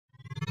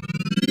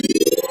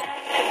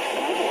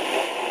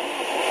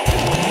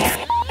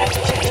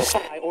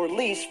or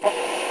lease from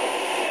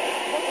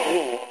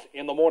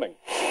in the morning.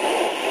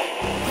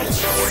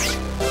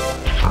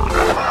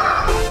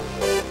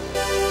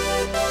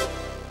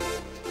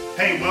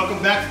 Hey,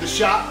 welcome back to the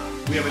shop.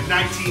 We have a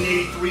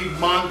 1983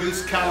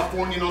 Mongoose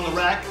Californian on the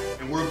rack,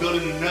 and we're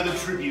building another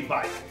tribute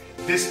bike.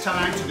 This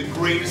time to the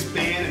greatest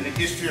band in the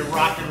history of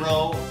rock and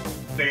roll,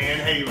 Van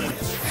Halen.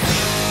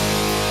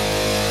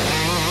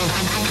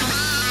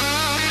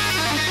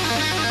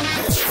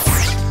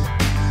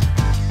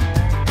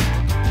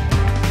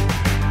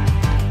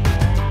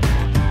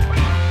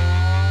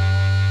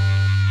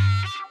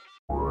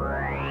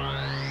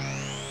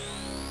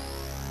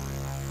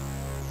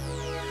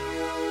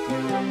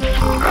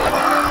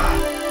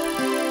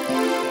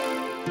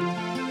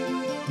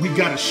 We've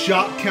got a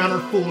shop counter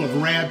full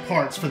of rad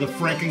parts for the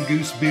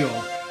Mongoose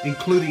build,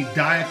 including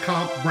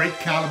Diacomp brake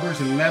calibers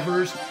and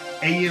levers,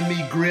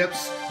 AME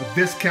grips, a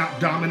Viscount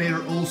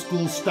Dominator old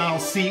school style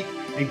seat,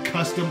 and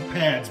custom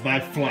pads by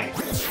Flight.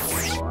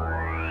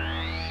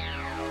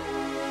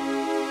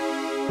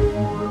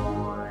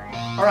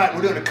 All right,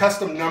 we're doing a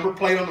custom number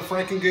plate on the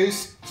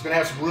Mongoose. It's gonna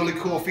have some really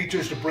cool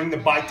features to bring the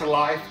bike to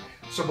life.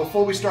 So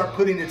before we start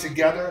putting it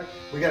together,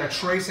 we got to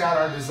trace out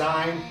our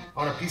design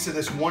on a piece of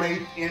this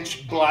 1/8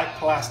 inch black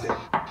plastic.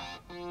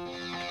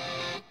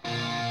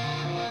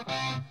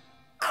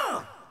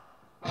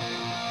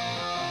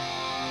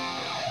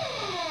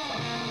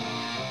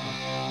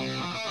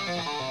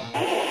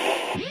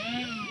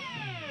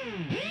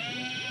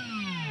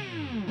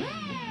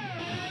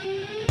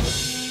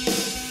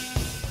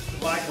 The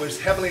bike was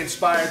heavily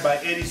inspired by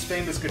Eddie's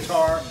famous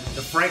guitar,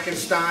 the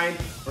Frankenstein,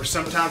 or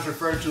sometimes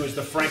referred to as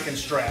the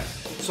Frankenstrat.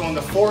 So on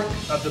the fork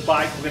of the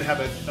bike, we're going to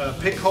have a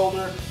pick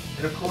holder,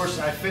 and of course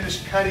I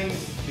finished cutting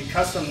the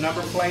custom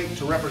number plate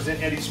to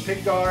represent Eddie's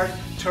pick guard.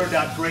 Turned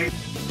out great.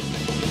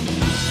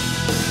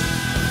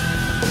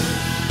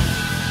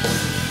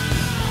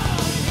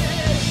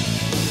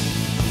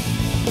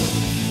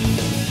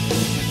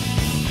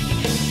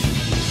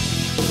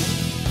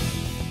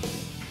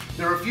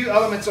 There are a few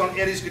elements on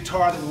Eddie's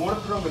guitar that we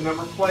want to put on the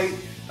number plate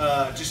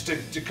just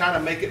to kind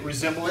of make it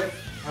resemble it.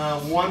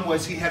 One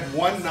was he had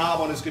one knob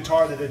on his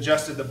guitar that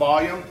adjusted the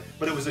volume,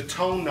 but it was a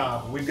tone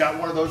knob. We've got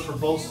one of those for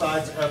both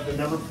sides of the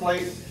number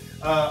plate.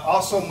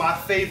 Also, my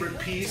favorite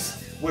piece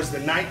was the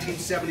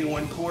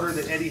 1971 quarter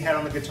that Eddie had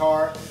on the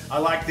guitar. I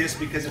like this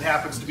because it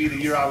happens to be the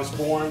year I was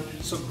born,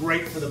 so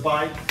great for the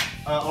bike.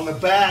 On the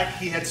back,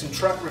 he had some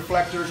truck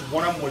reflectors.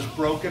 One of them was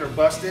broken or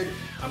busted.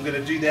 I'm going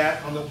to do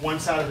that on the one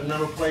side of the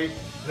number plate.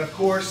 And of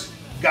course,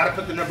 got to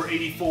put the number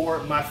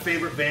 84, my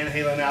favorite Van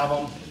Halen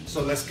album.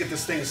 So let's get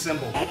this thing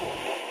assembled.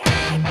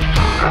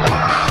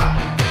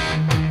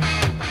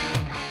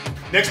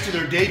 Next to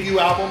their debut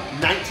album,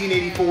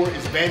 1984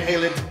 is Van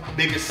Halen's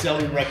biggest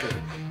selling record.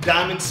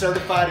 Diamond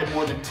certified and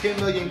more than 10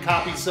 million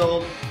copies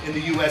sold in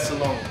the US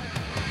alone.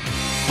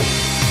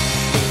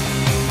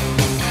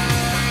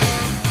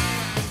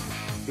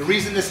 The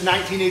reason this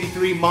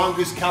 1983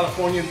 Mongoose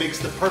Californian makes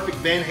the perfect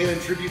Van Halen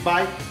tribute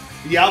bike,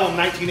 the album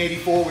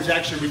 1984 was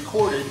actually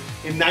recorded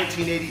in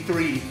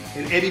 1983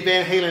 in Eddie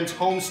Van Halen's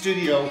home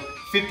studio,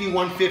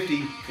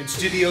 5150 in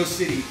Studio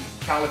City,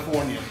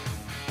 California.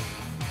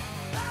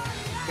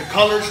 The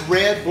colors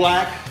red,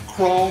 black,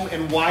 chrome,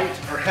 and white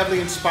are heavily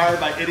inspired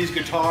by Eddie's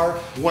guitar,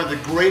 one of the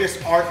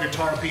greatest art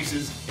guitar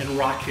pieces in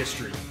rock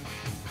history.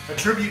 A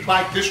tribute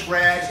bike this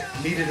rad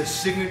needed a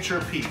signature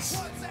piece.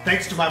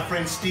 Thanks to my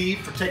friend Steve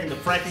for taking the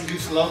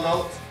Mongoose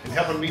logo and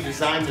helping me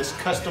design this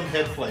custom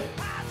head plate.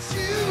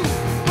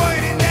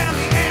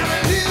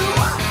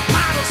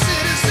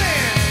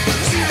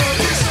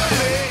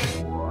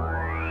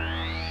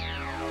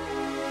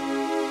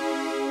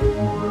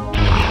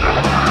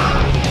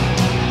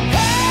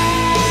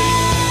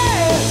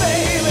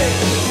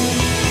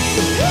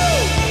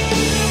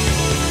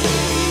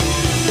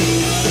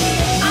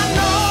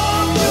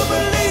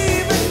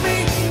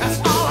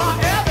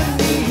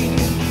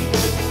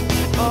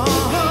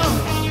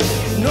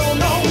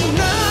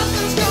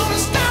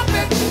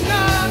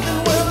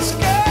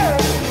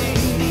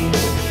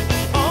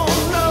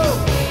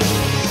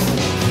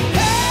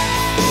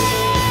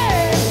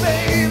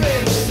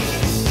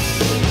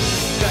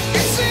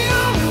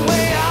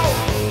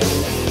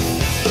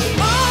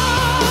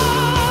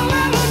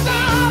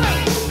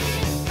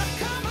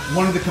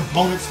 One of the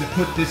components that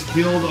put this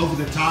build over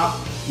the top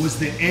was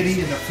the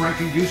Eddie and the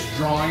Mongoose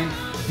drawing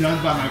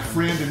done by my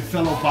friend and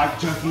fellow bike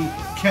junkie,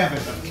 Kevin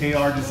of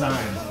KR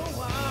Design.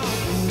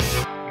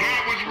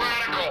 That was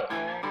radical.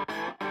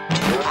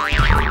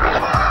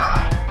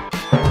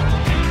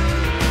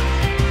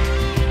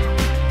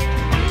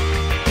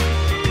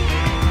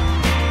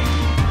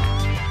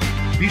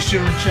 Be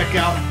sure and check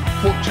out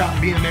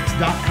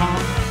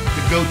porkchopbmx.com,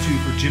 the go-to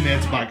for Jim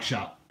Ed's Bike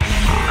Shop.